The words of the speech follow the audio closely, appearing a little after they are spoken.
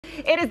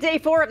It is day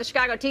 4 of the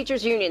Chicago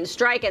Teachers Union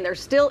strike, and there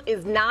still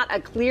is not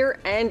a clear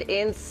end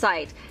in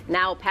sight.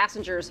 Now,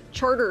 Passengers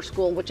Charter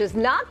School, which is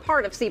not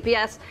part of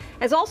CPS,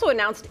 has also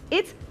announced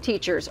its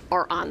teachers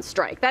are on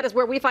strike. That is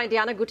where we find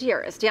Deanna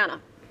Gutierrez. Deanna.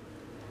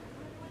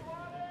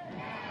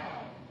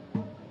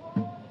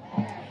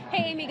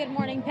 Hey, Amy, good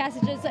morning.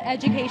 Passages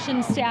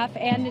education staff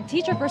and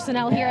teacher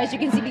personnel here, as you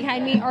can see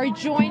behind me, are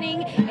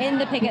joining in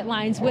the picket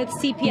lines with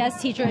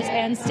CPS teachers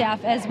and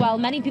staff as well.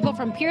 Many people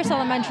from Pierce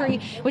Elementary,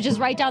 which is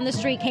right down the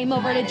street, came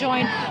over to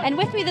join. And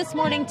with me this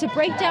morning to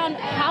break down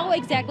how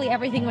exactly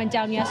everything went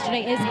down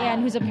yesterday is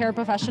Ann, who's a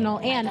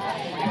paraprofessional. Ann,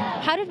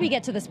 how did we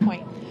get to this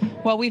point?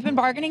 Well, we've been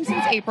bargaining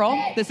since April.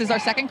 This is our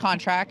second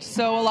contract.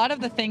 So a lot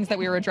of the things that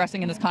we were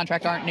addressing in this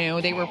contract aren't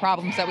new. They were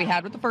problems that we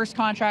had with the first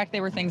contract.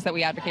 They were things that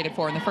we advocated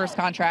for in the first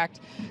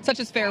contract, such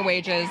as fair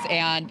wages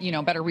and,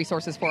 better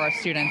resources for our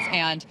students.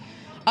 And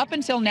up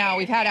until now,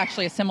 we've had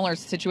actually a similar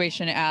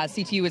situation as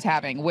CTU is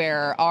having,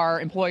 where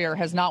our employer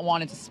has not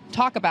wanted to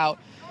talk about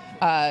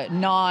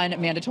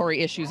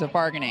non-mandatory issues of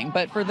bargaining.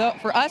 But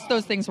for us,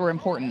 those things were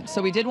important.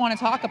 So we did want to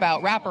talk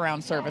about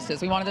wraparound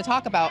services. We wanted to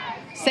talk about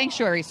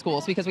sanctuary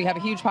schools because we have a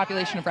huge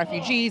population of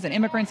refugees and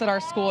immigrants at our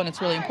school, and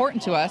it's really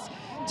important to us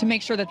to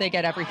make sure that they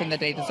get everything that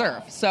they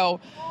deserve. So,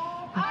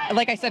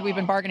 like I said, we've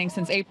been bargaining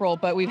since April,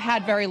 but we've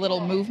had very little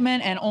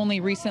movement, and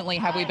only recently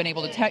have we been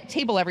able to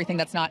table everything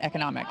that's not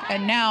economic.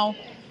 And now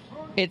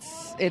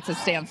it's a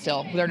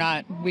standstill.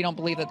 We don't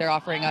believe that they're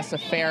offering us a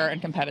fair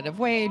and competitive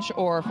wage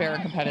or fair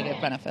and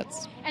competitive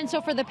benefits. And so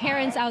for the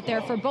parents out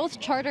there, for both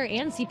charter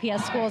and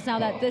CPS schools, now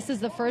that this is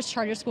the first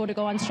charter school to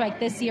go on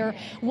strike this year,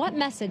 what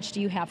message do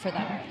you have for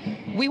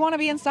them? We want to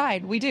be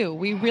inside. We do.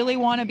 We really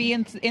want to be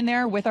in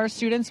there with our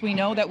students. We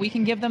know that we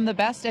can give them the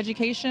best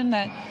education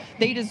that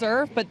they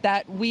deserve, but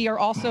that we are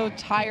also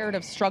tired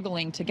of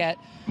struggling to get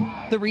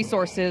the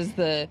resources,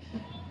 the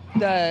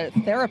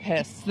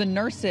therapists, the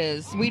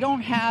nurses. We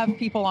don't have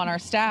people on our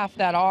staff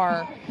that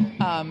are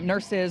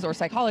nurses or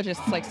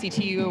psychologists like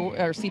CTU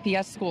or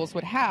CPS schools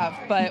would have,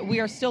 but we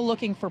are still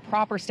looking for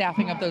proper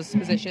staffing of those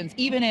positions,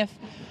 even if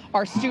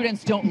our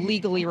students don't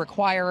legally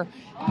require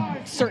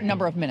a certain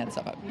number of minutes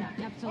of it.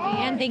 Absolutely.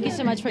 And thank you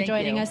so much for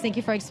joining us. Thank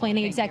you for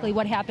explaining exactly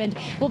what happened.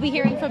 We'll be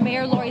hearing from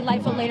Mayor Lori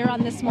Lightfoot later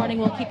on this morning.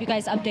 We'll keep you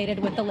guys updated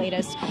with the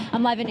latest.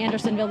 I'm live in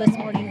Andersonville this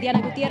morning.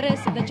 Deanna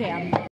Gutierrez, The Jam.